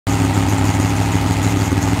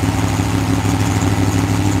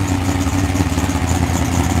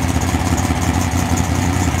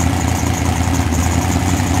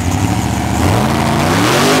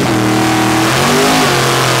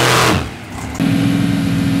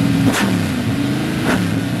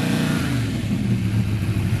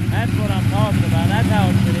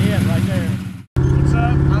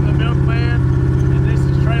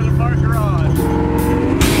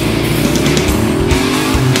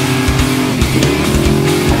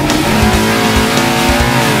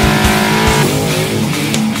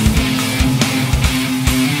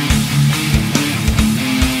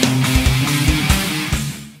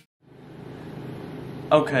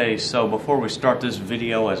Okay, so before we start this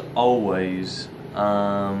video, as always,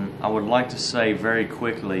 I would like to say very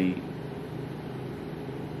quickly,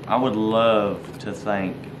 I would love to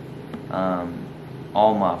thank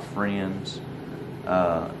all my friends,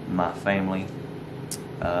 my family,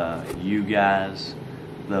 you guys,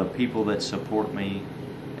 the people that support me,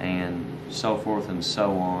 and so forth and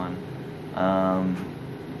so on.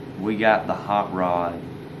 We got the hot rod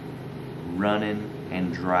running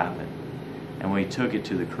and driving, and we took it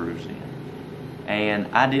to the cruise in. And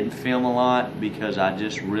I didn't film a lot because I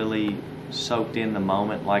just really soaked in the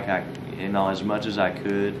moment like as much as I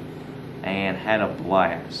could, and had a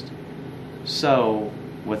blast. So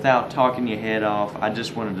without talking your head off, I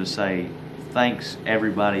just wanted to say thanks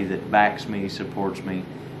everybody that backs me, supports me,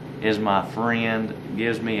 is my friend,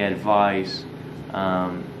 gives me advice.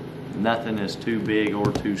 Nothing is too big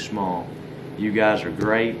or too small. You guys are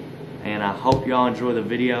great, and I hope y'all enjoy the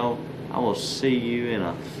video. I will see you in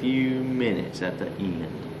a few minutes at the end.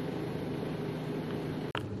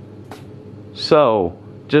 So,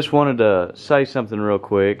 just wanted to say something real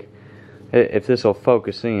quick, if this will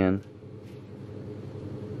focus in.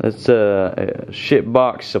 It's a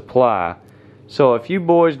shipbox supply. So if you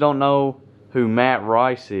boys don't know who Matt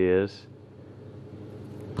Rice is,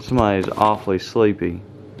 somebody's awfully sleepy.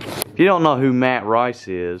 If you don't know who Matt Rice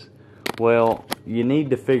is, well, you need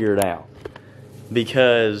to figure it out.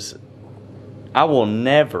 Because I will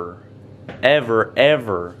never, ever,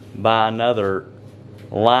 ever buy another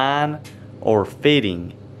line or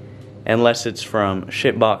fitting unless it's from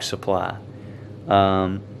Shipbox Supply.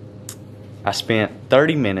 I spent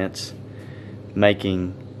 30 minutes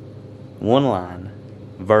making one line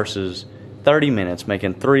versus 30 minutes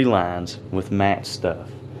making 3 lines with Matt's stuff.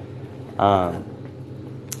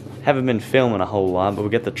 Haven't been filming a whole lot, but we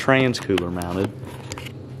got the trans cooler mounted.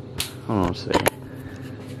 Hold on a second.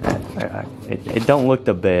 It don't look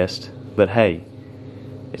the best, but hey,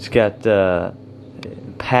 it's got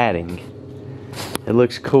padding. It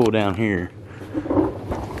looks cool down here.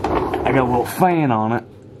 I got a little fan on it.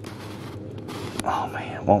 Oh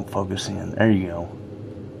man, it won't focus in. There you go.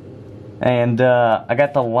 And I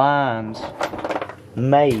got the lines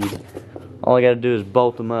made. All I gotta do is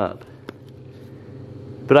bolt them up.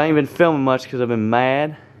 But I ain't been filming much because I've been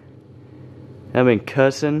mad. I've been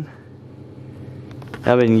cussing.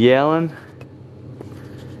 I've been yelling.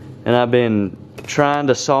 And I've been trying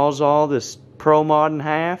to sawzall this Pro Mod in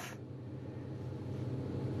half.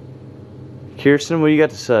 Kirsten, what do you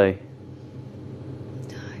got to say?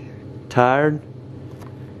 Tired. Tired?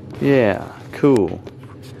 Yeah, cool.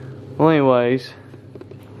 Well, anyways,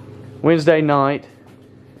 Wednesday night,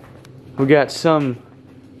 we got some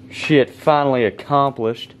shit finally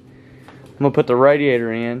accomplished. I'm gonna put the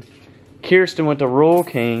radiator in. Kirsten went to Royal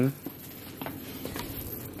King.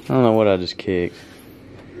 I don't know what I just kicked.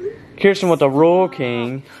 Kirsten went to Royal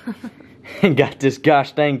King and got this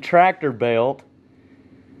gosh dang tractor belt.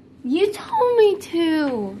 You told me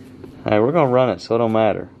to. Hey, we're gonna run it, so it don't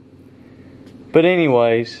matter. But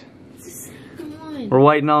anyways, we're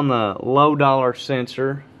waiting on the low dollar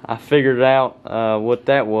sensor. I figured out what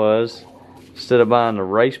that was instead of buying the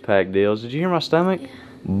race pack deals. Did you hear my stomach? Yeah.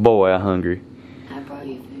 Boy, I'm hungry. I brought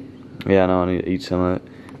you food. Yeah, I know, I need to eat some of it.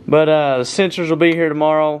 But the sensors will be here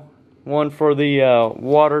tomorrow. One for the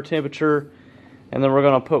water temperature, and then we're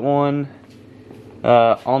gonna put one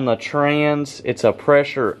on the trans. It's a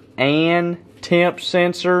pressure and temp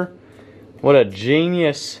sensor. What a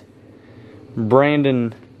genius,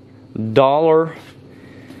 Brandon Dollar.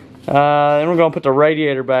 Then we're gonna put the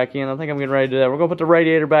radiator back in. I think I'm getting ready to do that. We're gonna put the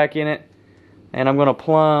radiator back in it, and I'm gonna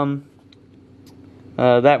plumb.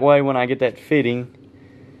 That way, when I get that fitting,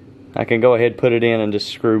 I can go ahead and put it in and just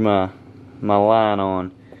screw my line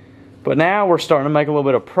on. But now we're starting to make a little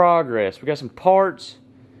bit of progress. We got some parts,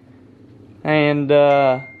 and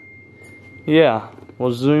yeah,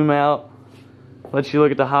 we'll zoom out, let you look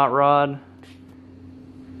at the hot rod.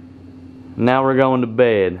 Now we're going to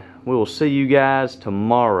bed. We will see you guys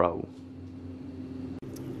tomorrow.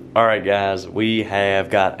 Alright guys, we have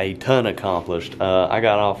got a ton accomplished. I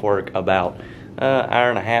got off work about an hour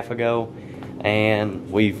and a half ago,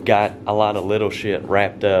 and we've got a lot of little shit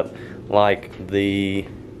wrapped up, like the...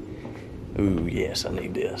 Ooh, yes, I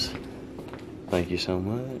need this. Thank you so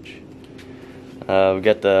much. We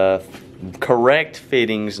got the correct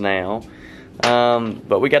fittings now,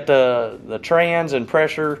 but we got the trans and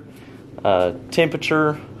pressure,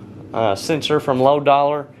 temperature sensor from Low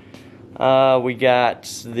Dollar. We got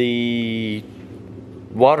the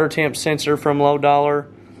water temp sensor from Low Dollar.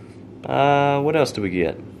 What else do we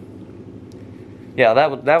get? Yeah,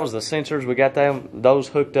 that was the sensors. We got those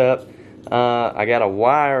hooked up. I got to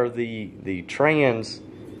wire the trans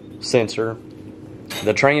sensor,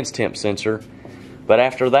 the trans temp sensor. But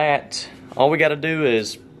after that, all we got to do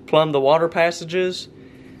is plumb the water passages,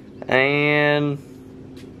 and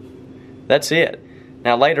that's it.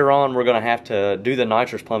 Now later on, we're going to have to do the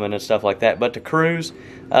nitrous plumbing and stuff like that. But to cruise,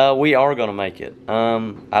 we are going to make it.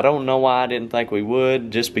 I don't know why I didn't think we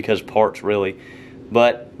would, just because parts really.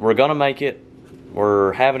 But we're going to make it.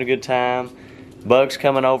 We're having a good time. Bug's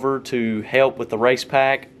coming over to help with the race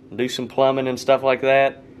pack, do some plumbing and stuff like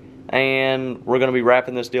that. And we're going to be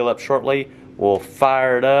wrapping this deal up shortly. We'll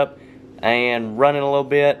fire it up and run it a little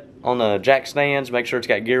bit on the jack stands, make sure it's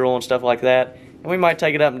got gear oil and stuff like that. And we might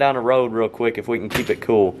take it up and down the road real quick if we can keep it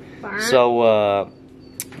cool. So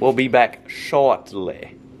we'll be back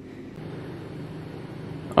shortly.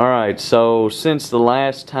 Alright, so since the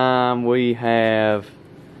last time we have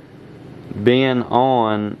been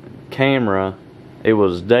on camera, it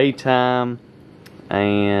was daytime,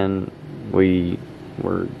 and we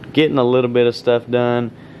were getting a little bit of stuff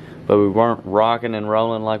done, but we weren't rocking and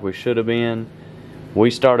rolling like we should have been. We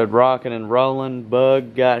started rocking and rolling.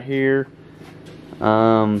 Bug got here.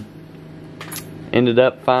 Ended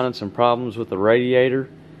up finding some problems with the radiator.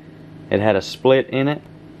 It had a split in it.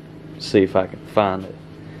 Let's see if I can find it.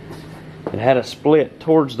 It had a split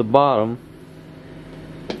towards the bottom.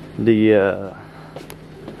 I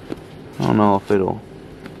don't know if it'll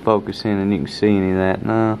focus in and you can see any of that.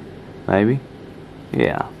 No, maybe.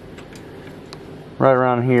 Yeah. Right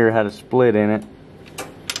around here had a split in it.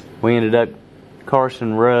 We ended up,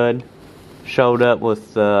 Carson Rudd showed up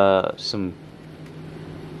with some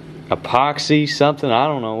epoxy, something, I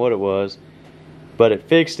don't know what it was, but it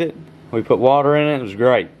fixed it. We put water in it, it was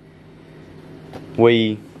great.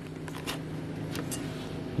 We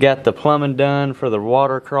got the plumbing done for the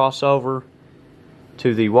water crossover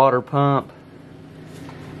to the water pump.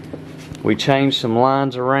 We changed some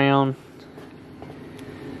lines around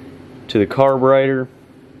to the carburetor,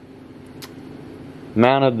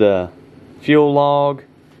 mounted the fuel log,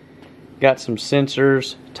 got some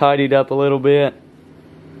sensors tidied up a little bit.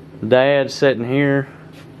 Dad's sitting here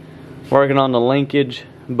working on the linkage.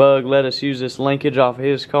 Bug let us use this linkage off of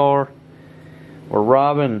his car. We're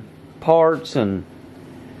robbing parts and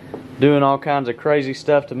doing all kinds of crazy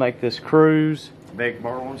stuff to make this cruise. Beg,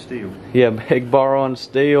 borrow, and steal. Yeah, beg, borrow, and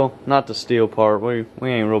steal. Not the steal part. We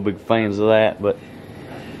ain't real big fans of that, but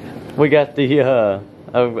we got the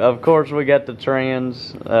of course we got the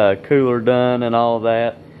trans cooler done and all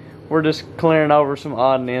that. We're just clearing over some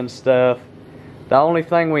odd and end stuff. The only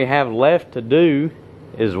thing we have left to do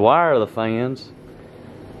is wire the fans.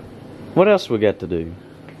 What else we got to do?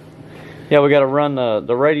 Yeah, we got to run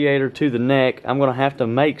the radiator to the neck. I'm gonna have to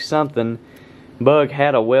make something. Bug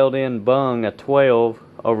had a weld-in bung, a 12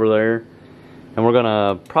 over there, and we're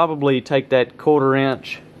gonna probably take that 1/4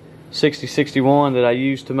 inch 6061 that I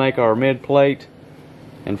used to make our mid plate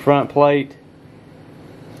and front plate.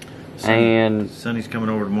 And Sonny's coming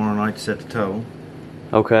over tomorrow night to set the toe.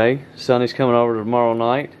 Okay, Sonny's coming over tomorrow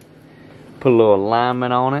night. Put a little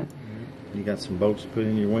alignment on it. You got some bolts to put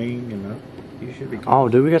in your wing, and you should be cool. Oh,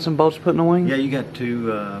 do we got some bolts to put in the wing? Yeah, you got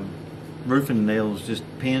 2 roofing nails just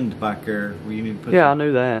pinned back there where you need to put. Yeah, I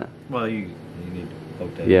knew that. Well, you need to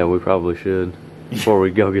poke that. Yeah, we probably should before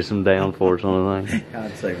we go get some downforce on the thing.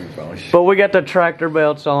 I'd say we probably should. But we got the tractor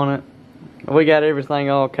belts on it. We got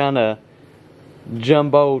everything all kind of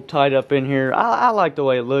jumbo tied up in here. I like the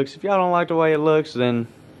way it looks. If y'all don't like the way it looks, then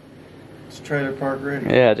it's trailer park ready.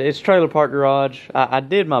 Yeah, it's trailer park garage. I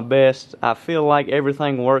did my best. I feel like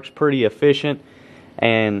everything works pretty efficient,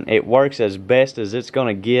 and it works as best as it's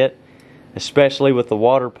gonna get, especially with the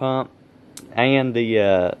water pump and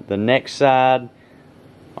the neck side,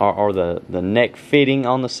 or the neck fitting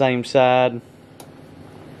on the same side.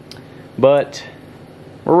 But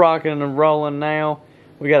we're rocking and rolling now.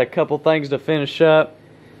 We got a couple things to finish up.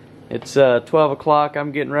 It's 12 o'clock.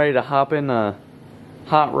 I'm getting ready to hop in the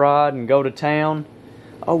hot rod and go to town.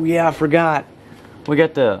 Oh yeah, I forgot. We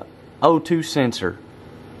got the O2 sensor.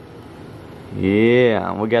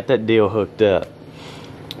 Yeah, we got that deal hooked up.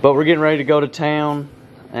 But we're getting ready to go to town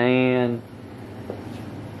and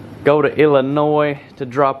go to Illinois to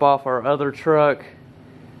drop off our other truck.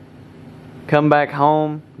 Come back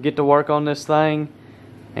home, get to work on this thing,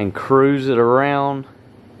 and cruise it around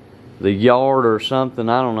the yard or something.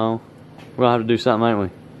 I don't know. We're gonna have to do something, ain't we?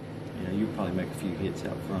 Yeah, you'll probably make a few hits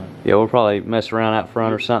out front. Yeah, we'll probably mess around out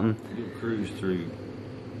front or something. You'll cruise through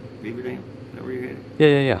Beaver Dam. Is that where you're headed?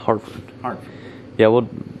 Yeah, Hartford. Hartford. Yeah, we'll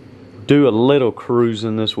do a little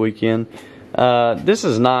cruising this weekend. This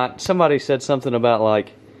is not, somebody said something about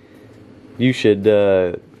like you should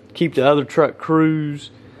keep the other truck cruise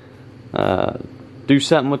do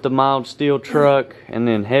something with the mild steel truck and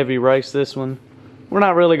then heavy race this one. We're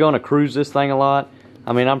not really going to cruise this thing a lot.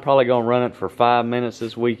 I mean, I'm probably going to run it for 5 minutes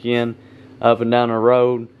this weekend up and down the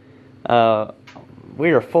road.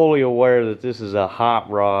 We are fully aware that this is a hot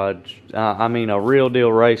rod, I mean a real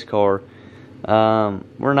deal race car.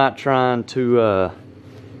 We're not trying to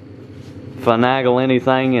finagle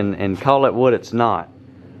anything and call it what it's not.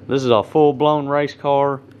 This is a full-blown race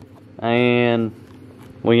car, and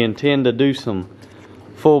we intend to do some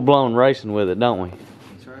full-blown racing with it, don't we?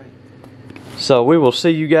 That's right. So we will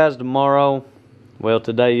see you guys tomorrow. Well,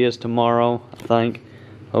 today is tomorrow, I think.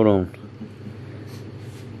 Hold on.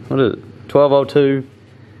 What is it? 12:02.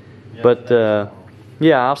 Yeah, But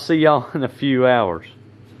yeah, I'll see y'all in a few hours.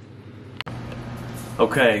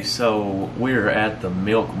 Okay, so we're at the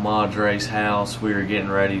Milk Madre's house. We are getting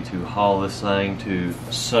ready to haul this thing to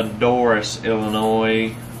Hotrods,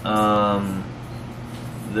 Illinois.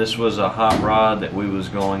 This was a hot rod that we was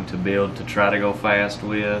going to build to try to go fast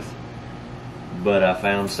with, but I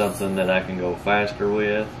found something that I can go faster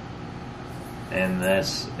with, and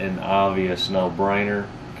that's an obvious no-brainer.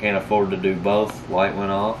 Can't afford to do both. Light went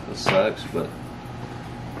off. It sucks, but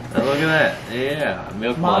oh, look at that. Yeah,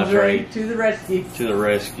 Milk Madre to the rescue. To the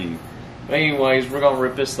rescue. But anyways, we're gonna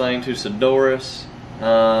rip this thing to Hotrods.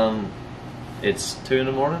 It's 2 in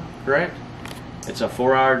the morning, correct? It's a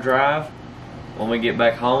 4-hour drive. When we get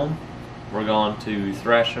back home, we're going to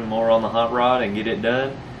thrash some more on the hot rod and get it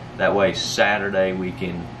done. That way Saturday we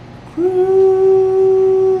can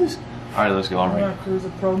cruise. Alright, let's go on. We're gonna cruise a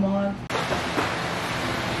Pro Mod.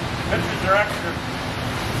 That's the director.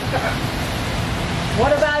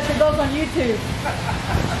 What about if it goes on YouTube?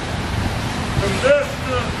 From this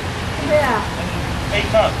to Yeah. 8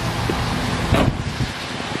 months.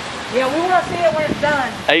 Yeah, we want to see it when it's done.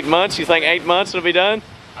 8 months? You think 8 months it'll be done?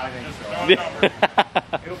 I think so.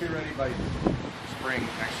 It'll be ready by spring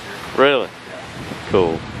next year. Really? Yeah.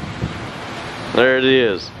 Cool. There it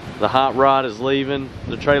is. The hot rod is leaving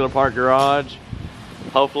the trailer park garage.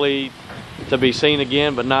 Hopefully to be seen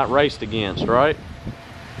again, but not raced against, right?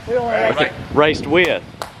 We only like Raced with.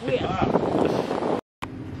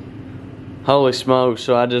 Holy smokes,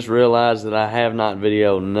 so I just realized that I have not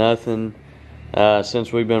videoed nothing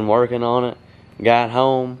since we've been working on it. Got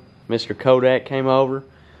home, Mr. Kodak came over.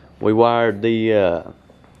 We wired the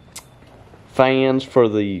fans for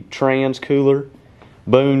the trans cooler.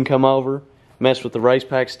 Boone come over, messed with the race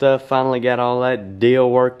pack stuff, finally got all that deal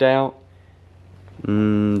worked out.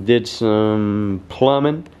 Did some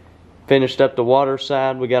plumbing, finished up the water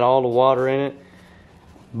side. We got all the water in it.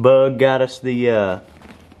 Bug got us the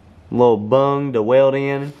little bung to weld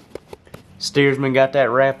in. Steersman got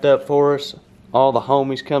that wrapped up for us. All the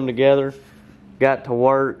homies come together, got to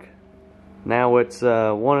work. Now it's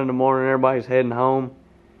 1 in the morning, everybody's heading home.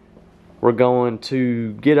 We're going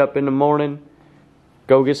to get up in the morning,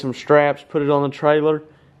 go get some straps, put it on the trailer,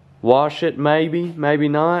 wash it maybe, maybe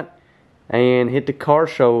not, and hit the car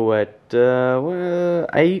show at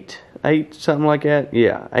 8, something like that.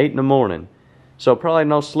 Yeah, 8 in the morning. So probably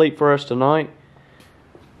no sleep for us tonight.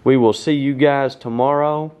 We will see you guys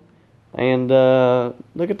tomorrow. And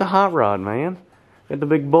look at the hot rod, man. Look at the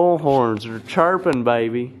big bull horns. They're chirping,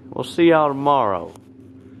 baby. We'll see y'all tomorrow.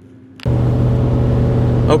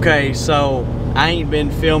 Okay, so I ain't been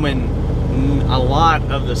filming a lot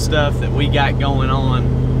of the stuff that we got going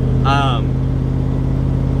on.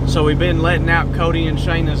 So we've been letting out Cody and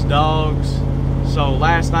Shayna's dogs. So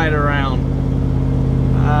last night around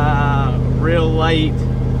real late,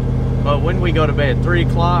 but when we go to bed, 3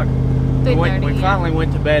 o'clock. We finally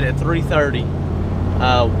went to bed at 3:30.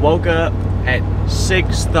 Woke up at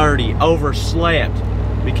 6:30. Overslept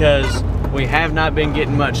because we have not been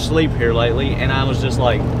getting much sleep here lately, and I was just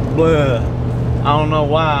like, bleh. I don't know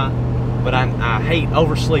why, but I hate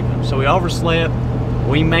oversleeping. So we overslept.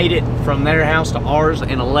 We made it from their house to ours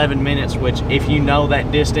in 11 minutes, which, if you know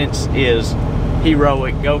that distance, is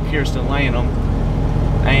heroic. Go Kirsten Lanham.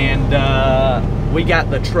 And we got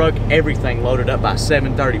the truck, everything loaded up by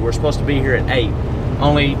 7:30. We're supposed to be here at 8.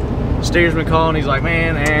 Only steersman called and he's like,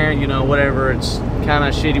 man, you know, whatever, it's kind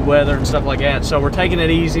of shitty weather and stuff like that. So we're taking it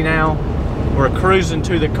easy now. We're cruising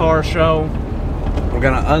to the car show. We're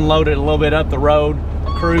gonna unload it a little bit up the road,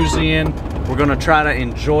 cruise in. We're gonna try to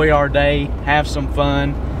enjoy our day, have some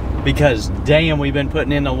fun, because damn, we've been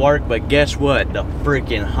putting in the work. But guess what? The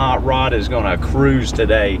freaking hot rod is gonna cruise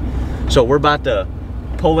today. So we're about to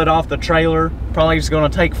pull it off the trailer. Probably it's gonna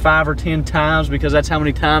take 5 or 10 times, because that's how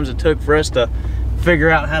many times it took for us to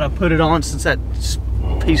figure out how to put it on, since that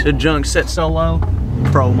piece of junk set so low.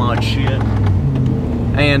 Pro mod shit.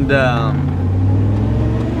 And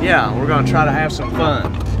yeah, we're gonna try to have some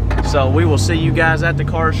fun. So we will see you guys at the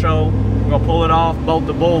car show. We're gonna pull it off, bolt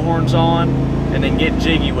the bullhorns on, and then get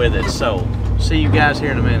jiggy with it. So see you guys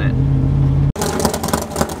here in a minute.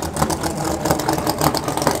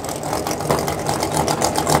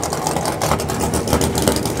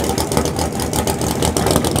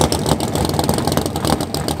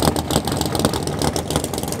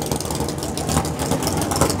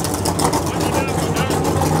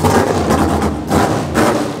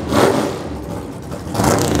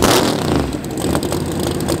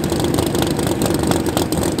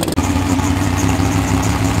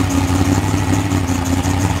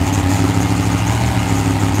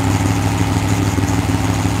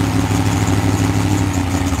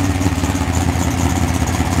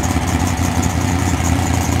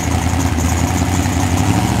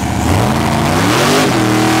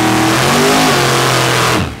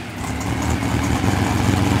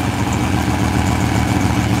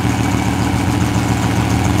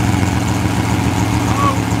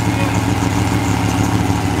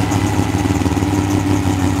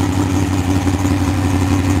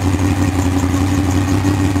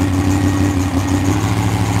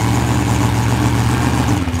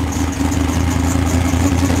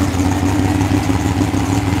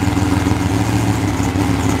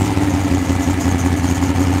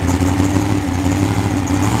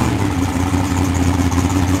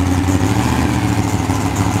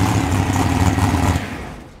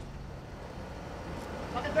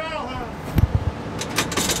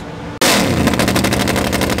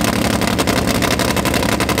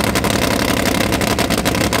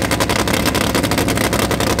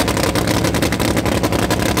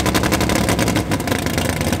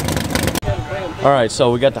 All right,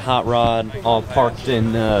 so we got the hot rod all parked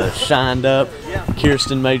and shined up.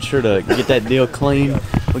 Kirsten made sure to get that deal clean.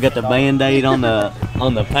 We got the Band-Aid on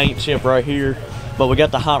the paint chip right here, but we got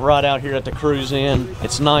the hot rod out here at the cruise in.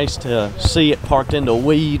 It's nice to see it parked into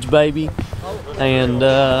weeds, baby. And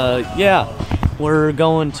yeah, we're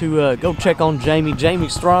going to go check on Jamie.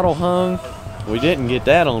 Jamie's throttle hung. We didn't get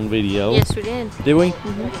that on video. Yes, we did. Did we?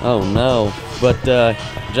 Mm-hmm. Oh no. But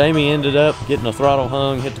Jamie ended up getting the throttle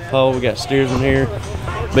hung, hit the pole. We got steersman here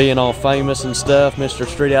being all famous and stuff, Mr.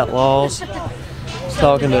 Street Outlaws.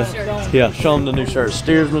 Talking to, yeah, show him the new shirts.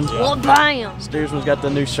 Steersman. Well, bam. Steersman's got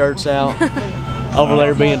the new shirts out. Over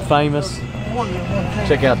there being famous.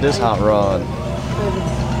 Check out this hot rod.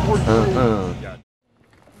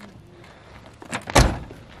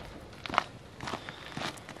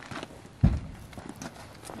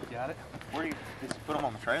 Got it? Where do you just put them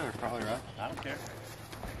on the trailer, probably, right? I don't care.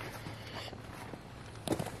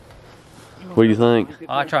 What do you think?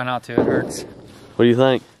 I try not to, it hurts. What do you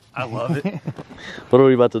think? I love it. What are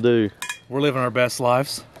we about to do? We're living our best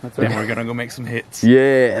lives. Then we're gonna go make some hits.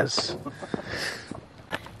 Yes.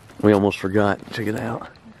 We almost forgot. Check it out.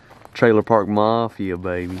 Trailer Park Mafia,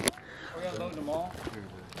 baby. We're gonna load them all.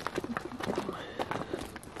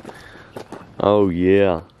 Oh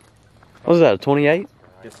yeah. What was that, a 28?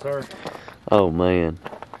 Yes, sir. Oh man.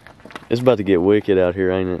 It's about to get wicked out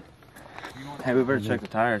here, ain't it? Hey, we better check the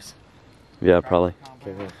tires. Yeah, probably.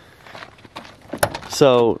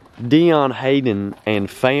 So, Dion Hayden and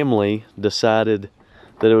family decided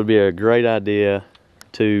that it would be a great idea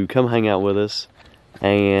to come hang out with us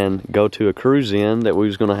and go to a cruise in that we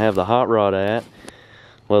was going to have the hot rod at.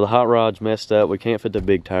 Well, the hot rod's messed up. We can't fit the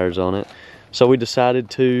big tires on it. So we decided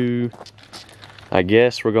to, I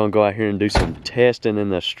guess we're going to go out here and do some testing in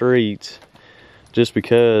the streets just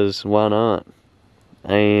because, why not?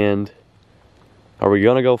 And are we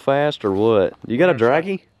going to go fast or what? You got a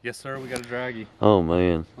draggy? Yes, sir, we got a draggy. Oh,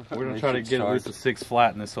 man. We're gonna try to get at least a 6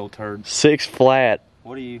 flat in this old turd. 6 flat.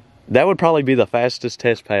 What do you... That would probably be the fastest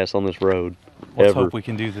test pass on this road. Let's ever. hope we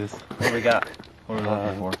can do this. What do we got? What are we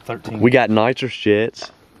looking for? 13. We got nitrous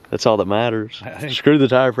jets. That's all that matters. Screw the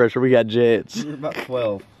tire pressure. We got jets. About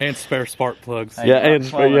 12. And spare spark plugs. Hey, Yeah, about and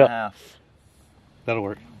 12 and yeah. a half. That'll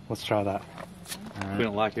work. Let's try that. If we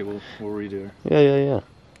don't like it, we'll redo it. Yeah.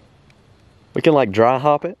 We can like dry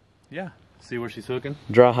hop it. Yeah. See where she's hooking?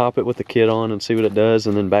 Dry hop it with the kit on and see what it does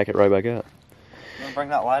and then back it right back up. You wanna bring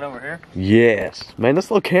that light over here? Yes. Man,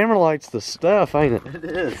 this little camera light's the stuff, ain't it? It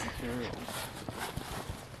is.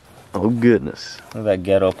 Oh, goodness. Look at that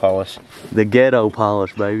ghetto polish. The ghetto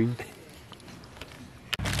polish, baby.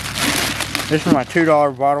 This is my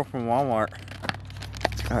 $2 bottle from Walmart.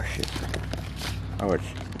 Oh, shit. Oh, it's...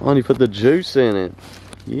 Why don't you put the juice in it?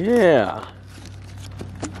 Yeah.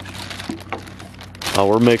 Oh,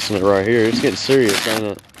 we're mixing it right here. It's getting serious, ain't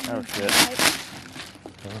it? Oh, shit.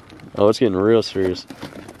 Oh, it's getting real serious.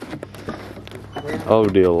 Oh,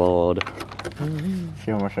 dear Lord.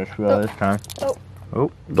 See how much I screw out this time. Oh,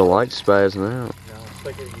 the light's spazzing out.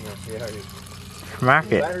 take it, you know, see how you...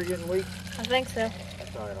 Smack it. Battery getting weak? I think so.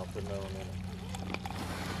 That's alright, I'll put another one in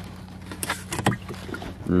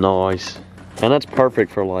it. Nice. And that's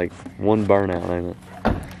perfect for like one burnout, ain't it?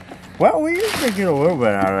 Well, we usually get a little bit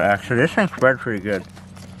out of it, actually. This thing's spread pretty good.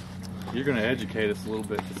 You're gonna educate us a little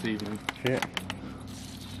bit this evening. Shit.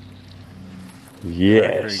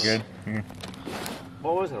 Yes. Pretty good. Yeah.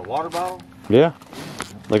 What was it, a water bottle? Yeah.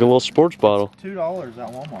 Like a little sports bottle. $2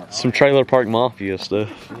 at Walmart. Some Trailer Park Mafia stuff.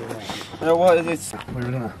 You know what? We're gonna see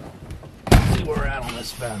where we're at on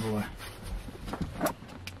this bad boy.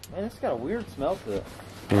 Man, it's got a weird smell to it.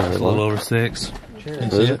 Yeah, It's a little over 6.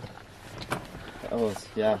 Is it? Oh, it's,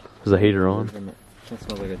 yeah. Is the heater on? It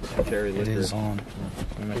smells like a cherry liquor. It is on.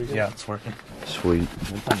 Yeah, it's working. Sweet.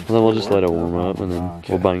 Well, then we'll just let it warm up and then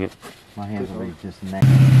we'll bang it. My hands will be just neck.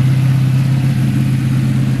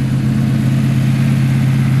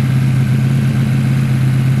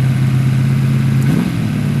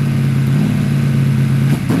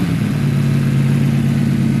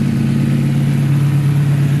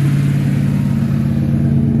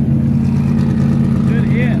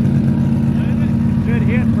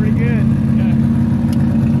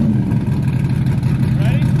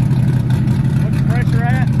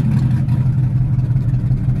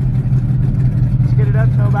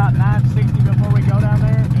 About 960 before we go down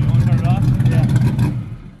there. You want to turn it off? Yeah.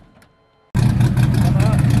 Come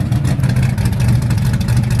up.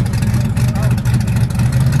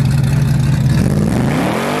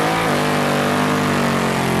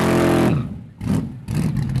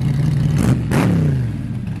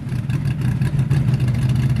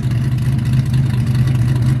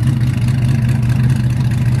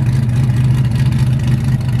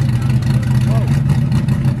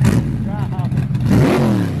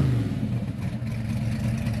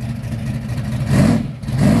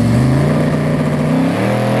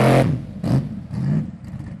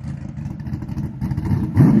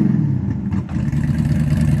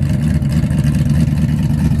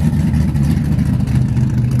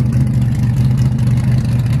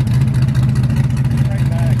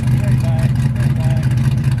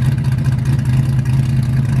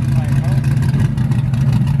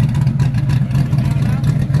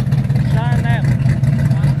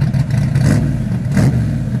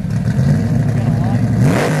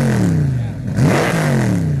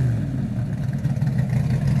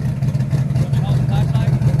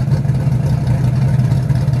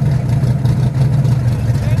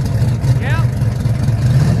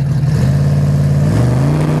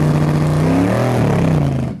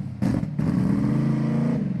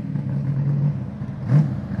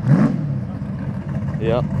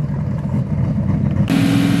 Yep.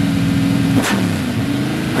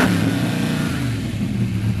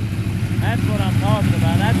 That's what I'm talking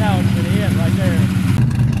about. That's how it should hit right there.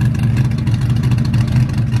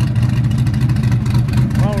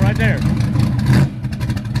 Oh, right there.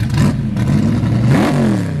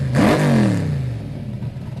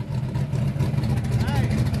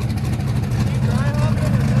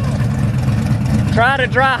 Try to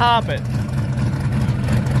dry hop it.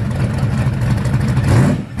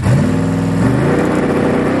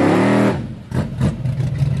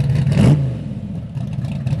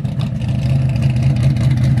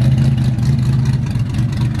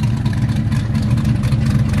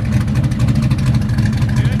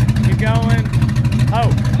 Keep going.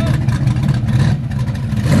 Oh.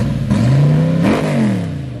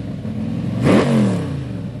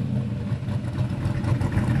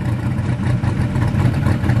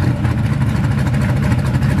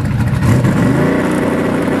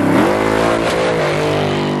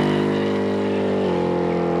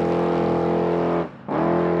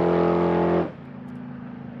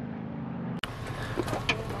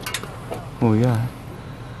 What we got?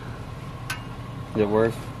 Is it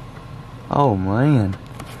worth? Oh man.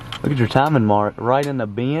 Look at your timing mark right in the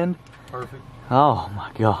bend. Perfect. Oh my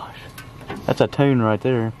gosh. That's a tune right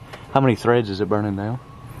there. How many threads is it burning down?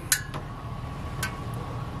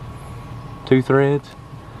 2 threads?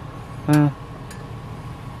 Just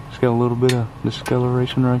got a little bit of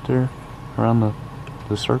discoloration right there around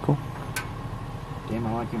the circle. Damn,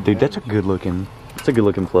 I like him. Dude, that's a good looking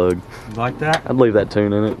plug. You like that? I'd leave that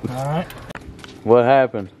tune in it. Alright. What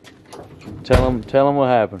happened? Tell them what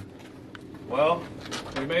happened. Well,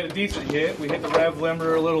 we made a decent hit. We hit the rev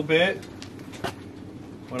limiter a little bit.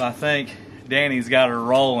 But I think Danny's got her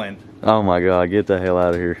rolling. Oh my god, get the hell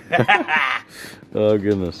out of here. Oh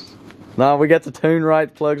goodness. No, we got the tune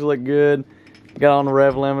right, plugs look good. Got on the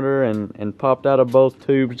rev limiter and popped out of both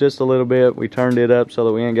tubes just a little bit. We turned it up so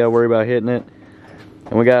that we ain't got to worry about hitting it.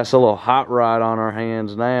 And we got us a little hot rod on our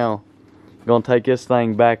hands now. Gonna take this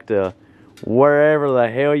thing back to wherever the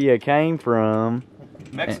hell you came from.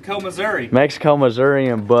 Mexico, Missouri. Mexico, Missouri,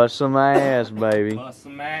 and bust some ass, baby. Bust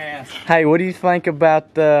some ass. Hey, what do you think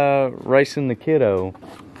about racing the kiddo?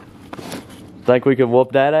 Think we could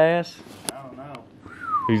whoop that ass? I don't know.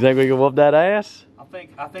 You think we could whoop that ass?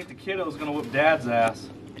 I think the kiddo's gonna whoop Dad's ass.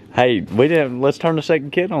 Hey, we didn't. Let's turn the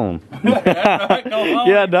second kid on. Right,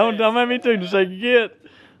 Yeah, don't make me turn the second kid.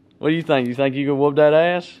 What do you think? You think you could whoop that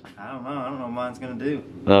ass? I don't know what mine's gonna do.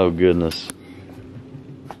 Oh goodness.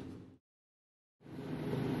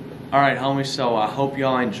 Alright homies, so I hope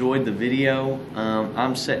y'all enjoyed the video.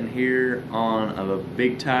 I'm sitting here on a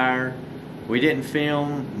big tire. We didn't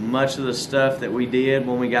film much of the stuff that we did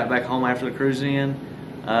when we got back home after the cruise in.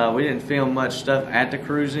 We didn't film much stuff at the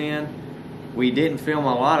cruise in. We didn't film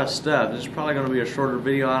a lot of stuff. This is probably going to be a shorter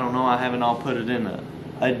video. I don't know. I haven't all put it in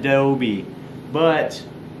Adobe. But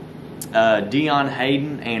Dion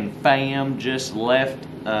Hayden and fam just left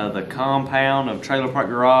the compound of Trailer Park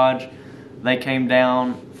Garage. They came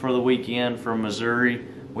down for the weekend from Missouri.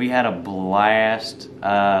 We had a blast.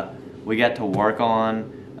 We got to work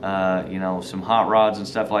on you know, some hot rods and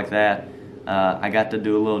stuff like that. I got to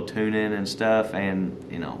do a little tuning and stuff, and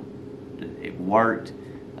you know, it worked.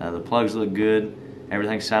 The plugs looked good.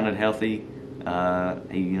 Everything sounded healthy.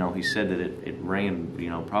 He said that it ran, you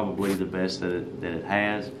know, probably the best that it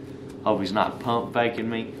has. Hope he's not pump faking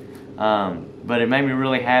me. But it made me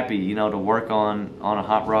really happy, you know, to work on a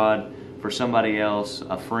hot rod for somebody else,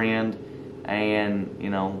 a friend, and you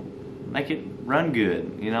know, make it run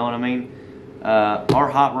good. You know what I mean? Our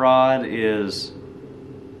hot rod is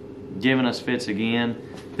giving us fits again.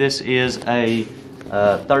 This is a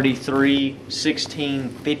 33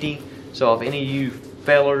 1650. So if any of you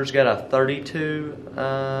fellers got a 32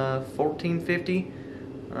 1450,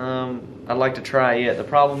 I'd like to try it. The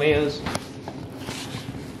problem is,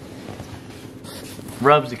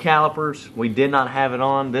 rubs the calipers. We did not have it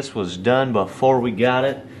on. This was done before we got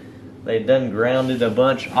it. They done grounded a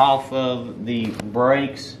bunch off of the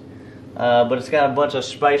brakes. But it's got a bunch of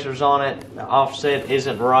spacers on it. The offset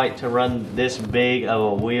isn't right to run this big of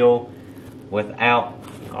a wheel without,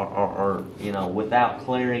 you know, without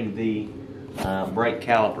clearing the brake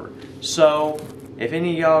caliper. So if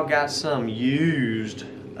any of y'all got some used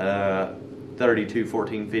 32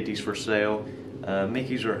 1450s for sale,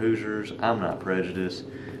 Mickey's or Hoosiers, I'm not prejudiced.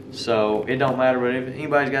 So it don't matter. But if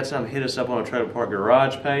anybody's got something, hit us up on a Trailer Park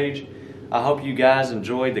Garage page. I hope you guys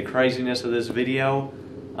enjoyed the craziness of this video.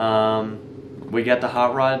 We got the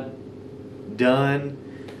hot rod done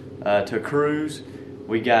to cruise.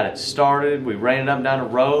 We got it started. We ran it up and down the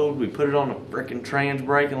road. We put it on the frickin' trans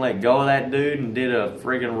brake and let go of that dude and did a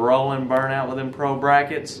friggin' rolling burnout with them pro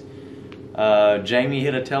brackets. Jamie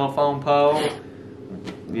hit a telephone pole.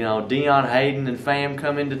 You know, Dion Hayden and fam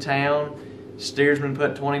come into town. Steersman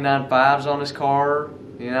put 29 5s on his car.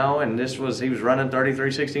 You know, and he was running 33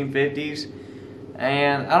 1650s.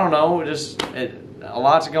 And I don't know, a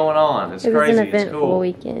lot's going on. It's crazy. An eventful it's cool.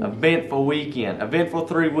 weekend. Eventful weekend. Eventful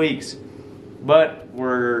 3 weeks. But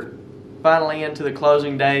we're finally into the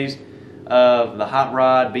closing days of the hot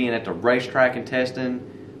rod being at the racetrack and testing.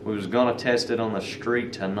 We was going to test it on the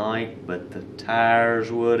street tonight, but the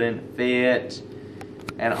tires wouldn't fit.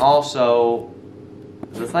 And also,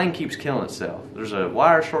 the thing keeps killing itself. There's a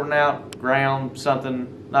wire shorting out, ground,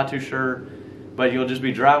 something, not too sure. But you'll just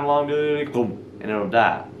be driving along, boom, and it'll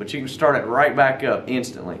die. But you can start it right back up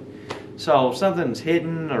instantly. So if something's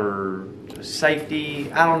hidden or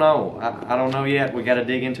safety, I don't know. I don't know yet. We got to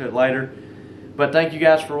dig into it later. But thank you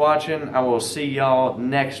guys for watching. I will see y'all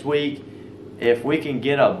next week. If we can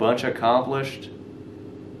get a bunch accomplished,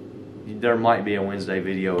 there might be a Wednesday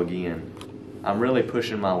video again. I'm really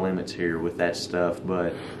pushing my limits here with that stuff,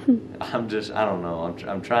 but I don't know.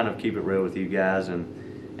 I'm trying to keep it real with you guys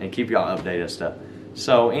and keep y'all updated and stuff.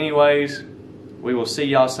 So anyways, we will see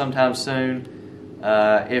y'all sometime soon.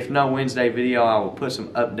 If no Wednesday video, I will put some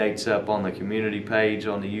updates up on the community page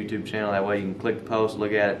on the YouTube channel. That way you can click the post,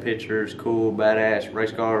 look at it, pictures, cool, badass,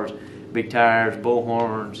 race cars, big tires, bull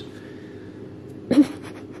horns.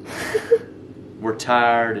 We're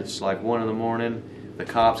tired. It's like 1 in the morning. The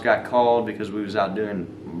cops got called because we was out doing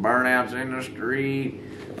burnouts in the street.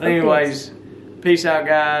 But anyways, peace out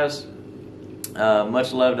guys.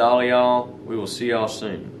 Much love to all of y'all. We will see y'all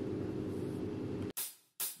soon.